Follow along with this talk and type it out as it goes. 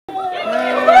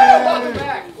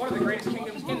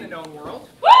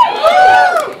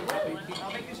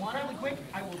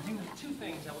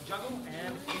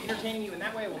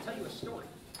will tell you a story.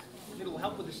 It'll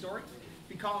help with the story.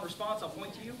 Be call and response, I'll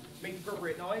point to you, make the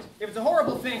appropriate noise. If it's a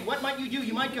horrible thing, what might you do?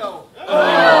 You might go,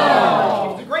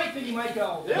 oh! If it's a great thing, you might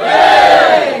go,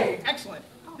 yay! Excellent.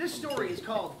 This story is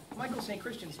called Michael St.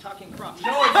 Christian's Talking Crop.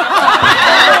 No, it's not.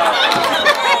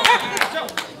 So,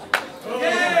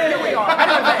 here we are, at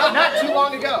an event not too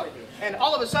long ago. And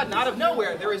all of a sudden, out of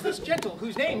nowhere, there is this gentle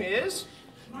whose name is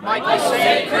Michael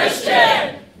St.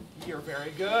 Christian. You're very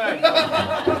good.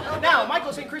 Now,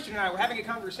 Michael St. Christian and I were having a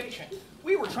conversation.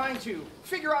 We were trying to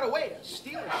figure out a way to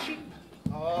steal a sheep.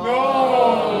 Oh.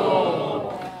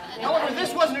 No! However,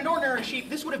 this wasn't an ordinary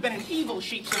sheep. This would have been an evil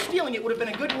sheep, so stealing it would have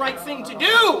been a good and right thing to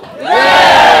do. Yay!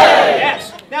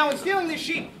 Yes. Now, in stealing this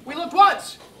sheep, we looked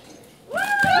once.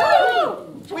 Woo!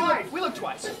 We looked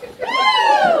twice.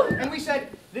 Woo! And we said,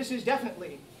 this is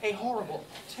definitely a horrible,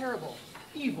 terrible,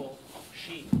 evil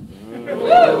sheep.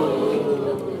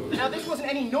 Now, this wasn't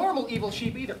any normal evil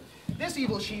sheep either. This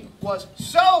evil sheep was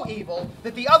so evil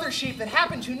that the other sheep that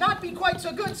happened to not be quite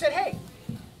so good said, hey,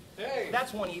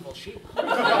 that's one evil sheep.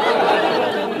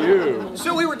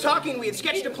 So we were talking, we had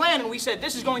sketched a plan, and we said,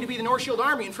 this is going to be the North Shield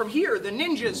Army, and from here, the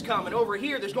ninjas come, and over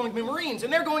here, there's going to be Marines,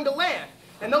 and they're going to land.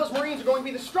 And those Marines are going to be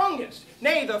the strongest,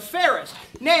 nay, the fairest,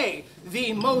 nay,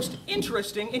 the most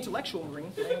interesting intellectual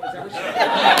Marines that anyone's ever seen.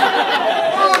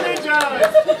 Oh,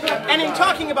 ninjas! And in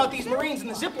talking about these Marines and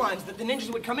the zip lines that the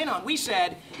ninjas would come in on, we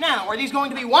said, now, are these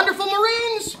going to be wonderful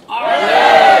Marines?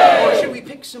 Or should we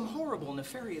pick some horrible,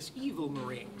 nefarious, evil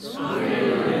Marines?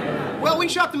 Well, we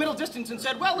shot the middle distance and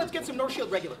said, well, let's get some North Shield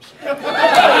regulars.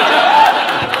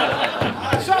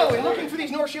 So, in looking for these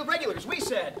North Shield regulars, we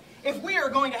said, if we are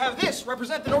going to have this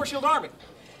represent the North Shield Army,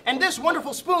 and this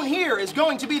wonderful spoon here is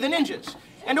going to be the ninjas,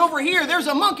 and over here there's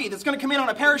a monkey that's going to come in on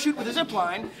a parachute with a zip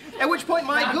line, at which point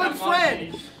my good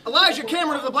friend Elijah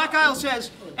Cameron of the Black Isle says,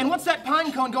 and what's that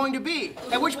pine cone going to be?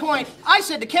 At which point I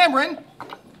said to Cameron,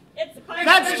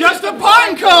 that's just a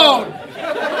pine cone!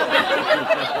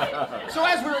 So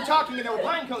as we were talking, and there were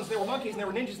pine cones, there were monkeys, and there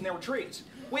were ninjas, and there were trees,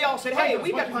 we all said, hey,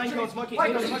 we've got pine cones, monkeys,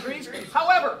 ninjas, and trees.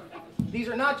 However, these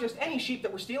are not just any sheep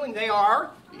that we're stealing, they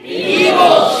are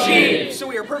evil sheep! So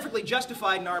we are perfectly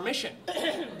justified in our mission.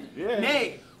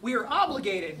 Nay, we are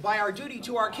obligated by our duty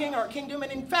to our king, our kingdom,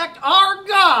 and in fact, our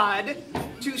God,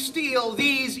 to steal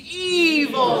these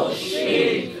evil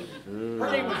sheep.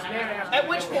 At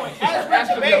which point, as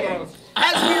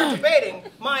we're debating,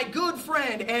 my good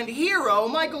friend and hero,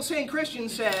 Michael St. Christian,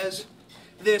 says,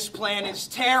 this plan is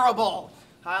terrible.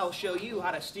 I'll show you how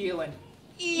to steal an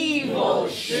evil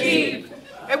sheep.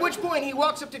 At which point he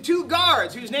walks up to two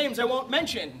guards whose names I won't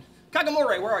mention.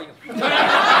 Kagamore, where are you?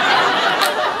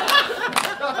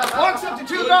 Walks up to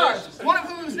two guards, one of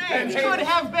whose names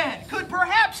could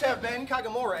perhaps have been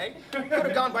Kagamore. Could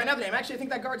have gone by another name. Actually, I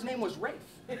think that guard's name was Wraith.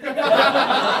 In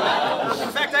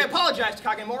fact, I apologize to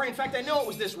Kagamore. In fact, I know it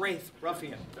was this Wraith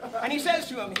ruffian. And he says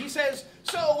to him,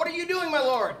 so what are you doing, my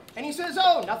lord? And he says,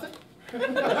 oh, nothing.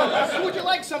 So would you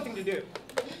like something to do?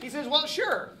 He says, well,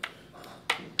 sure.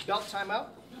 Belt timeout.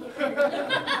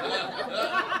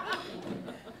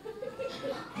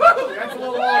 That's a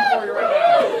little long for you right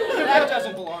now. That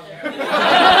doesn't belong there.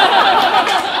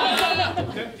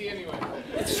 It's empty anyway.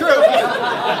 It's true.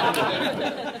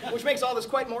 Which makes all this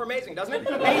quite more amazing, doesn't it?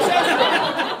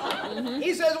 And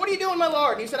he says, what are you doing, my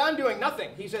lord? And he said, I'm doing nothing.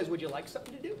 He says, would you like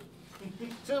something to do? He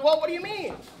says, well, what do you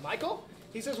mean, Michael?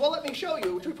 He says, well, let me show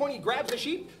you. At which point he grabs a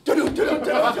sheep, which is a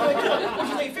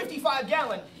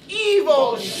 55-gallon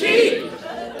evil sheep,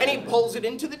 and he pulls it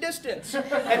into the distance.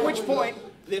 At which point,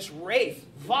 this Wraith,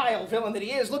 vile villain that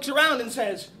he is, looks around and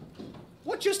says,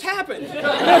 what just happened?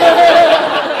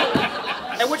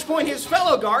 At which point his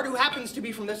fellow guard, who happens to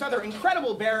be from this other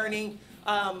incredible barony,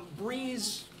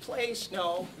 Breeze Place,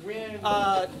 no,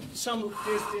 Windhaven,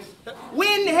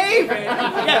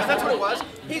 yes, that's what it was.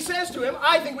 He says to him,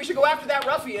 I think we should go after that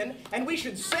ruffian, and we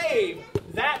should save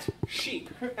that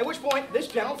sheep. At which point, this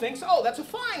general thinks, oh, that's a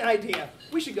fine idea.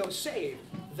 We should go save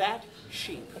that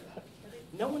sheep.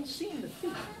 No one's seen the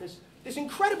thief, this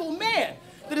incredible man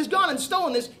that has gone and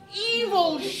stolen this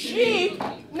evil sheep.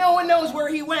 No one knows where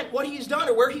he went, what he's done,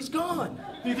 or where he's gone.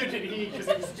 Neither did he, because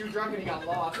he was too drunk and he got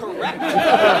lost. Correct.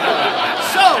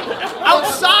 So,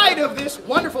 outside of this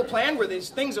wonderful plan where these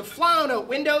things have flown out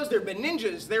windows, there have been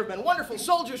ninjas, there have been wonderful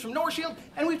soldiers from North Shield,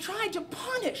 and we've tried to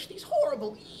punish these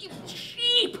horrible, evil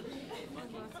sheep.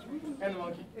 And the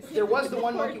monkey. There was the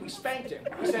one monkey, we spanked him.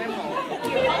 We sent him home.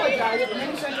 He apologized, and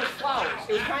then he sent us flowers.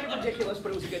 It was kind of ridiculous,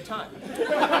 but it was a good time.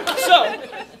 So,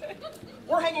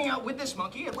 we're hanging out with this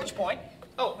monkey, at which point,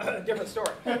 different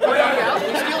story. We're hanging out, we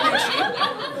steal the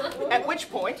sheep, at which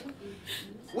point,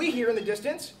 we hear in the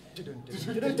distance,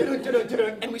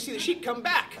 and we see the sheep come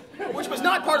back, which was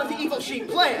not part of the evil sheep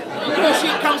plan. The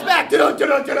sheep comes back,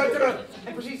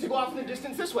 and proceeds to go off in the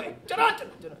distance this way. At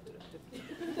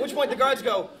which point the guards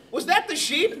go, was that the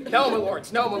sheep? No, my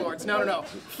lords, no, my lords, no, no, no.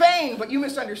 Fain, but you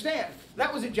misunderstand.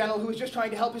 That was a general who was just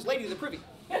trying to help his lady, the privy.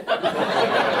 I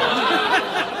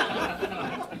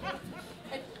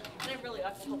really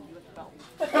ought to help you with the belt.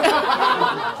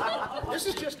 This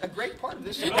is just a great part of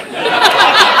this story. Not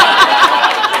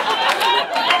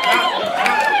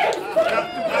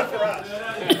for us.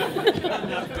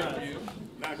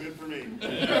 Not good for me.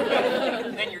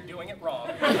 Then you're doing it wrong.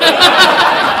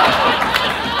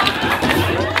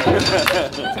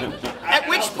 At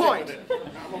which point,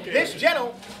 this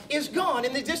general is gone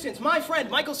in the distance. My friend,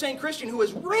 Michael St. Christian, who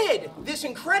has rid this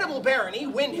incredible barony,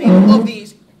 Windhaven, of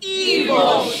these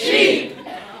evil sheep,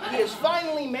 he has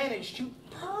finally managed to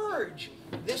purge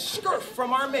this scurf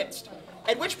from our midst.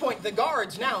 At which point, the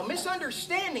guards, now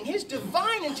misunderstanding his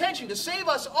divine intention to save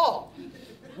us all,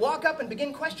 walk up and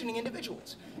begin questioning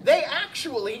individuals. They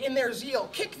actually, in their zeal,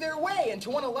 kick their way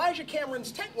into one Elijah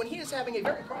Cameron's tent when he is having a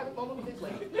very private moment with his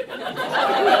lady.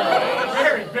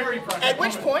 Very, very private. At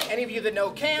which point, any of you that know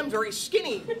Cam, very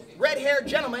skinny, red-haired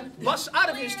gentleman, busts out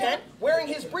of his tent, wearing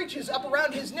his breeches up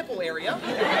around his nipple area,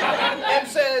 and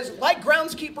says, like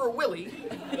groundskeeper Willie,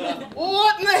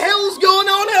 what in the hell's going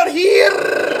on out here?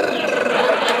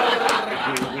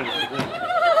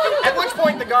 At which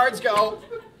point the guards go,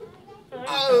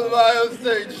 I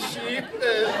think sheep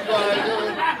is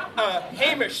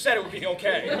Hamish said it would be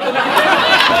okay.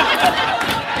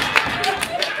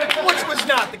 Which was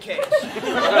not the case.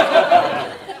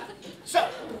 So,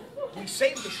 we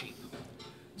save the sheep.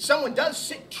 Someone does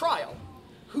sit trial,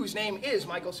 whose name is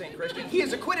Michael St. Christian. He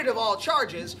is acquitted of all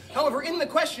charges. However, in the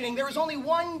questioning, there is only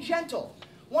one gentle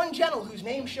whose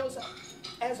name shows up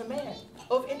as a man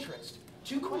of interest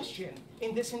to question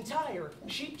in this entire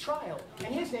sheep trial.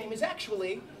 And his name is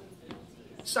actually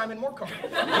Simon Morcar.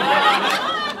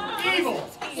 Evil!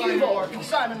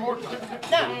 Simon Morcar.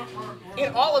 Now,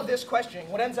 in all of this questioning,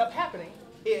 what ends up happening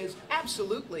is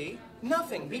absolutely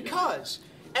nothing, because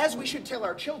as we should tell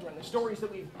our children the stories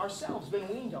that we've ourselves been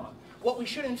weaned on, what we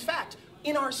should in fact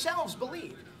in ourselves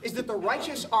believe is that the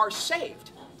righteous are saved.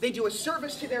 They do a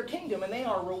service to their kingdom and they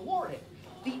are rewarded.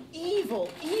 The evil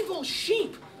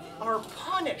sheep are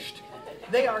punished.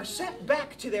 They are sent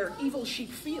back to their evil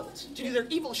sheep fields to do their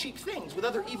evil sheep things with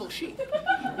other evil sheep,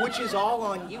 which is all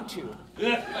on YouTube.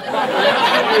 Look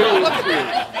at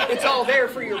that. It's all there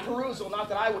for your perusal. Not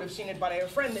that I would have seen it, but I have a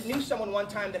friend that knew someone one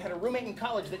time that had a roommate in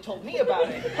college that told me about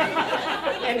it,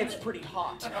 and it's pretty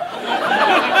hot.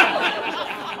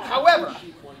 However,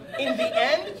 in the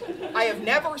end, I have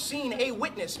never seen a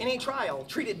witness in a trial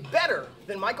treated better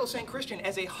than Michael St. Christian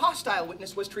as a hostile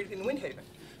witness was treated in Windhaven.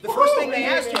 The first thing they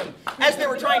asked him, as they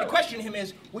were trying to question him,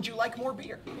 is, would you like more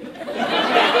beer?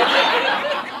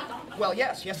 Well,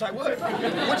 yes, I would.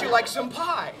 Would you like some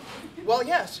pie? Well,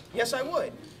 yes, I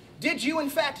would. Did you, in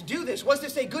fact, do this? Was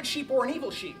this a good sheep or an evil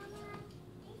sheep?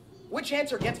 Which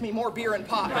answer gets me more beer and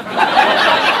pie?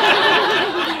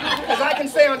 Because I can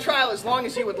stay on trial as long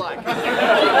as you would like.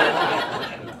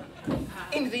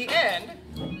 In the end,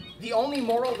 the only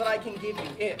moral that I can give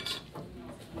you is,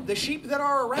 the sheep that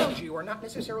are around you are not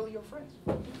necessarily your friends.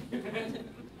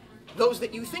 Those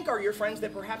that you think are your friends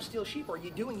that perhaps steal sheep are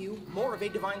doing you more of a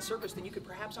divine service than you could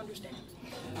perhaps understand.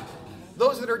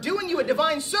 Those that are doing you a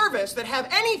divine service that have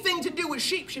anything to do with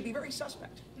sheep should be very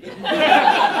suspect.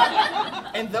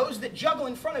 And those that juggle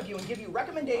in front of you and give you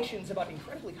recommendations about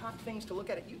incredibly hot things to look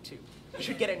at YouTube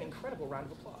should get an incredible round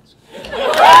of applause.